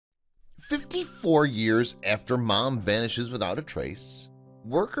54 years after Mom vanishes without a trace,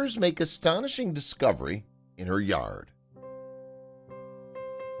 workers make astonishing discovery in her yard.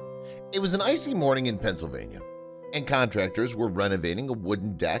 It was an icy morning in Pennsylvania, and contractors were renovating a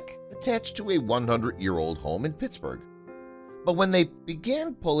wooden deck attached to a 100-year-old home in Pittsburgh. But when they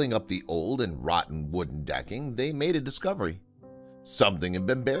began pulling up the old and rotten wooden decking, they made a discovery. Something had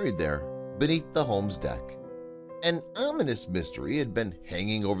been buried there, beneath the home's deck. An ominous mystery had been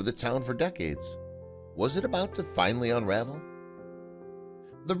hanging over the town for decades. Was it about to finally unravel?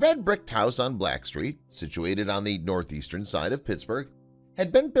 The red brick house on Black Street, situated on the northeastern side of Pittsburgh,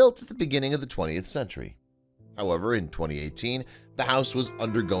 had been built at the beginning of the 20th century. However, in 2018, the house was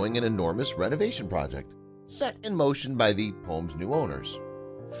undergoing an enormous renovation project, set in motion by the home's new owners.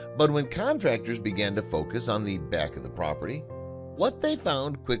 But when contractors began to focus on the back of the property, what they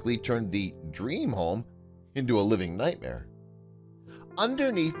found quickly turned the dream home into a living nightmare.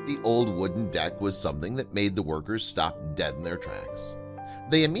 Underneath the old wooden deck was something that made the workers stop dead in their tracks.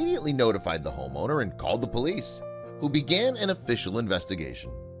 They immediately notified the homeowner and called the police, who began an official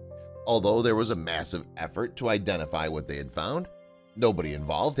investigation. Although there was a massive effort to identify what they had found, nobody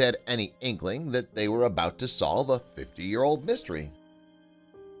involved had any inkling that they were about to solve a 50-year-old mystery.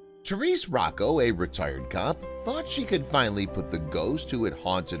 Therese Rocco, a retired cop, thought she could finally put the ghost who had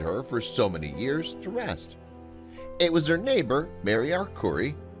haunted her for so many years to rest. It was her neighbor, Mary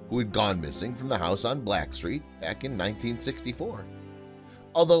Arcuri, who had gone missing from the house on Black Street back in 1964.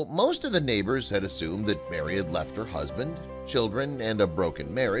 Although most of the neighbors had assumed that Mary had left her husband, children, and a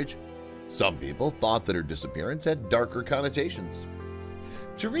broken marriage, some people thought that her disappearance had darker connotations.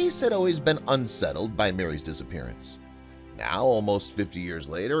 Therese had always been unsettled by Mary's disappearance. Now, almost 50 years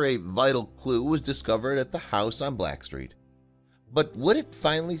later, a vital clue was discovered at the house on Black Street. But would it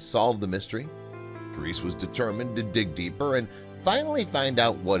finally solve the mystery? Therese was determined to dig deeper and finally find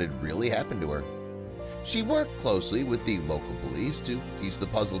out what had really happened to her. She worked closely with the local police to piece the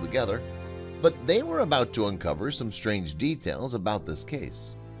puzzle together, but they were about to uncover some strange details about this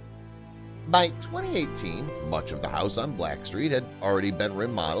case. By 2018, much of the house on Black Street had already been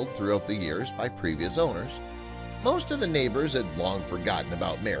remodeled throughout the years by previous owners. Most of the neighbors had long forgotten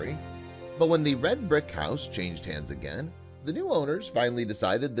about Mary, but when the red brick house changed hands again, the new owners finally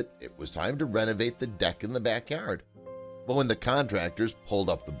decided that it was time to renovate the deck in the backyard. But when the contractors pulled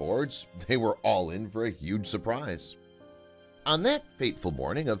up the boards, they were all in for a huge surprise. On that fateful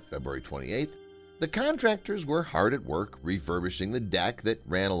morning of February 28th, the contractors were hard at work refurbishing the deck that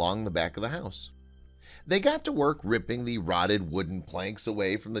ran along the back of the house. They got to work ripping the rotted wooden planks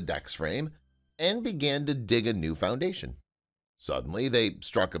away from the deck's frame and began to dig a new foundation. Suddenly, they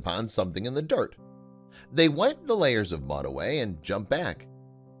struck upon something in the dirt. They wiped the layers of mud away and jumped back.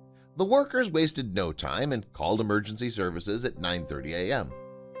 The workers wasted no time and called emergency services at 9:30 a.m.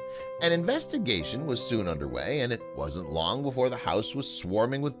 An investigation was soon underway, and it wasn't long before the house was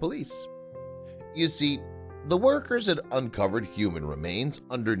swarming with police. You see, the workers had uncovered human remains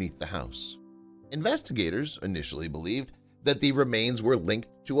underneath the house. Investigators initially believed that the remains were linked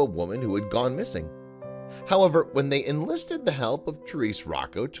to a woman who had gone missing. However, when they enlisted the help of Therese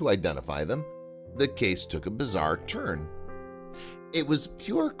Rocco to identify them, the case took a bizarre turn. It was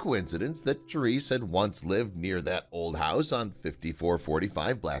pure coincidence that Therese had once lived near that old house on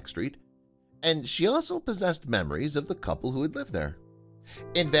 5445 Black Street, and she also possessed memories of the couple who had lived there.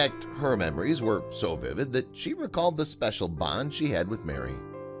 In fact, her memories were so vivid that she recalled the special bond she had with Mary.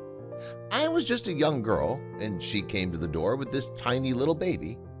 "I was just a young girl, and she came to the door with this tiny little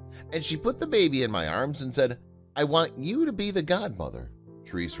baby, and she put the baby in my arms and said, 'I want you to be the godmother,'"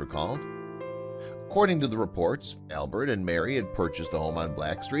 Therese recalled. According to the reports, Albert and Mary had purchased the home on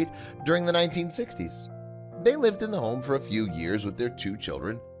Black Street during the 1960s. They lived in the home for a few years with their 2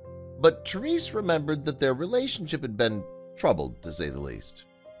 children, but Therese remembered that their relationship had been troubled, to say the least.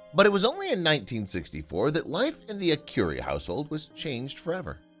 But it was only in 1964 that life in the Arcuri household was changed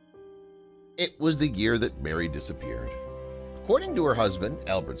forever. It was the year that Mary disappeared. According to her husband,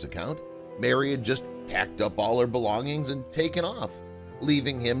 Albert's account, Mary had just packed up all her belongings and taken off,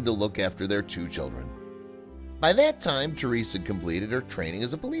 leaving him to look after their 2 children. By that time, Therese had completed her training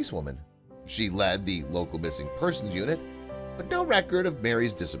as a policewoman. She led the local missing persons unit, but no record of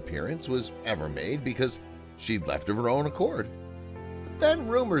Mary's disappearance was ever made because she'd left of her own accord. But then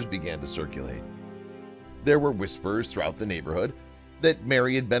rumors began to circulate. There were whispers throughout the neighborhood that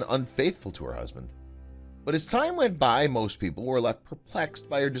Mary had been unfaithful to her husband. But as time went by, most people were left perplexed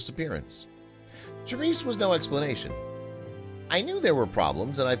by her disappearance. Therese was no explanation. "I knew there were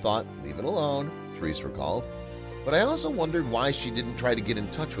problems and I thought, leave it alone," Therese recalled, but I also wondered why she didn't try to get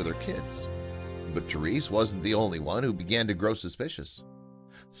in touch with her kids. But Therese wasn't the only one who began to grow suspicious.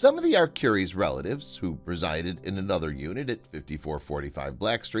 Some of the Arcuri's relatives, who resided in another unit at 5445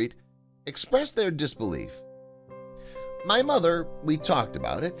 Black Street, expressed their disbelief. "My mother, we talked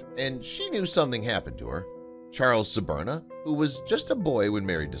about it, and she knew something happened to her," Charles Saberna, who was just a boy when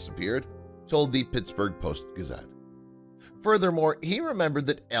Mary disappeared, told the Pittsburgh Post-Gazette. Furthermore, he remembered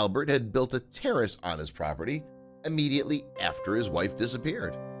that Albert had built a terrace on his property immediately after his wife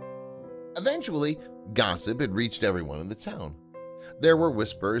disappeared. Eventually, gossip had reached everyone in the town. There were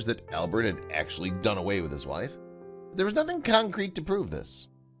whispers that Albert had actually done away with his wife. There was nothing concrete to prove this.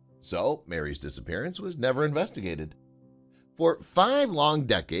 So, Mary's disappearance was never investigated. For 5 long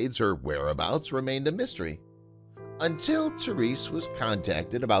decades, her whereabouts remained a mystery, until Therese was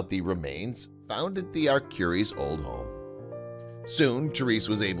contacted about the remains found at the Arcuri's old home. Soon, Therese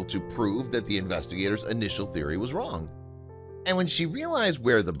was able to prove that the investigators' initial theory was wrong. And when she realized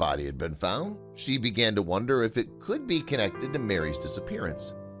where the body had been found, she began to wonder if it could be connected to Mary's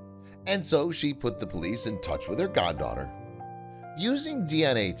disappearance. And so she put the police in touch with her goddaughter. Using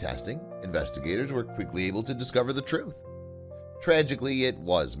DNA testing, investigators were quickly able to discover the truth. Tragically, it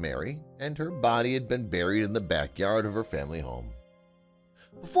was Mary, and her body had been buried in the backyard of her family home.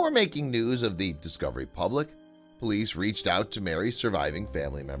 Before making news of the discovery public, police reached out to Mary's surviving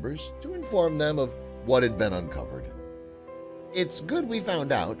family members to inform them of what had been uncovered. "It's good we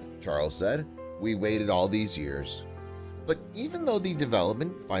found out," Charles said. "We waited all these years." But even though the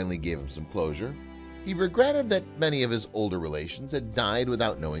development finally gave him some closure, he regretted that many of his older relations had died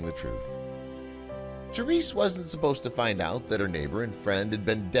without knowing the truth. Therese wasn't supposed to find out that her neighbor and friend had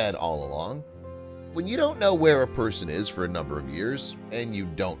been dead all along. When you don't know where a person is for a number of years, and you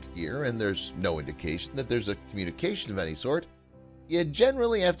don't hear, and there's no indication that there's a communication of any sort, you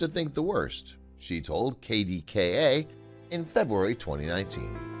generally have to think the worst, she told KDKA in February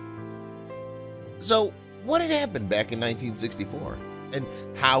 2019. So, what had happened back in 1964? And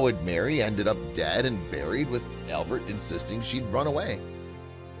how had Mary ended up dead and buried with Albert insisting she'd run away?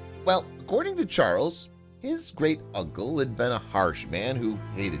 Well, according to Charles, his great-uncle had been a harsh man who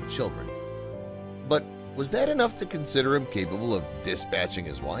hated children. But was that enough to consider him capable of dispatching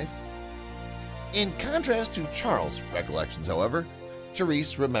his wife? In contrast to Charles' recollections, however,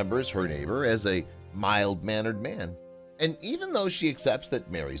 Therese remembers her neighbor as a mild-mannered man. And even though she accepts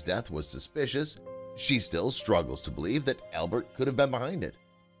that Mary's death was suspicious, she still struggles to believe that Albert could have been behind it.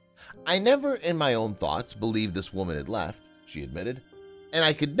 "I never in my own thoughts believed this woman had left," she admitted, "and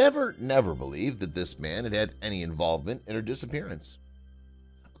I could never believe that this man had had any involvement in her disappearance."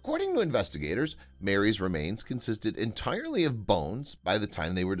 According to investigators, Mary's remains consisted entirely of bones by the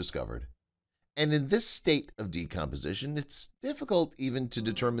time they were discovered. And in this state of decomposition, it's difficult even to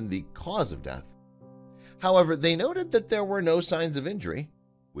determine the cause of death. However, they noted that there were no signs of injury,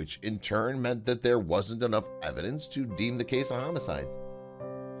 which in turn meant that there wasn't enough evidence to deem the case a homicide.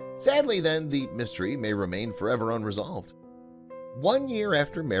 Sadly, then, the mystery may remain forever unresolved. 1 year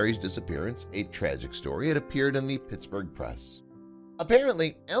after Mary's disappearance, a tragic story had appeared in the Pittsburgh press.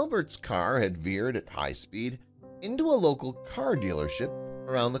 Apparently, Albert's car had veered at high speed into a local car dealership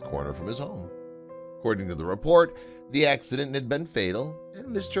around the corner from his home. According to the report, the accident had been fatal, and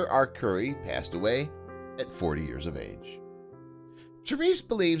Mr. Arcuri passed away at 40 years of age. Therese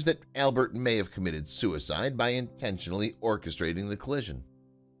believes that Albert may have committed suicide by intentionally orchestrating the collision.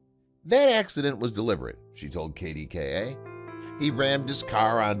 "That accident was deliberate," she told KDKA. "He rammed his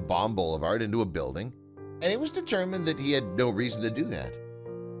car on Baum Boulevard into a building, and it was determined that he had no reason to do that.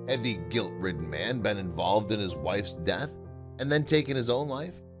 Had the guilt-ridden man been involved in his wife's death and then taken his own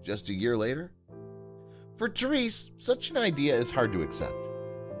life just a year later?" For Therese, such an idea is hard to accept.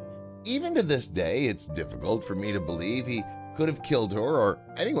 "Even to this day, it's difficult for me to believe he could have killed her, or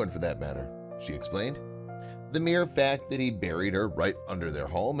anyone for that matter," she explained. "The mere fact that he buried her right under their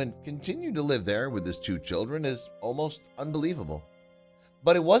home and continued to live there with his 2 children is almost unbelievable.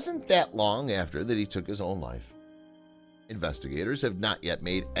 But it wasn't that long after that he took his own life." Investigators have not yet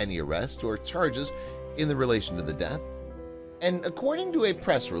made any arrests or charges in the relation to the death, and according to a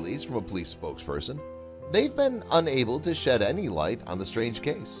press release from a police spokesperson, they've been unable to shed any light on the strange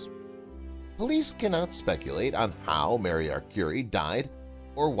case. Police cannot speculate on how Mary Arcuri died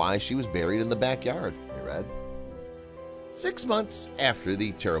or why she was buried in the backyard, I read. 6 months after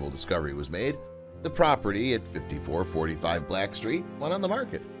the terrible discovery was made, the property at 5445 Black Street went on the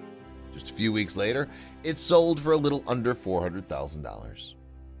market. Just a few weeks later, it sold for a little under $400,000.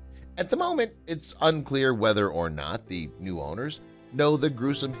 At the moment, it's unclear whether or not the new owners know the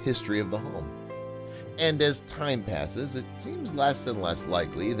gruesome history of the home. And as time passes, it seems less and less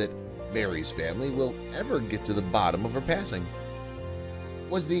likely that Mary's family will ever get to the bottom of her passing.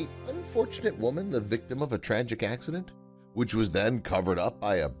 Was the unfortunate woman the victim of a tragic accident? which was then covered up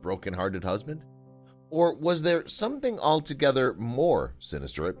by a broken-hearted husband? Or was there something altogether more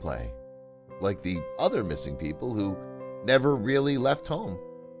sinister at play, like the other missing people who never really left home?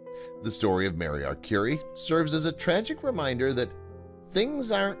 The story of Mary Arcuri serves as a tragic reminder that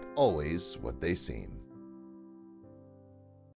things aren't always what they seem.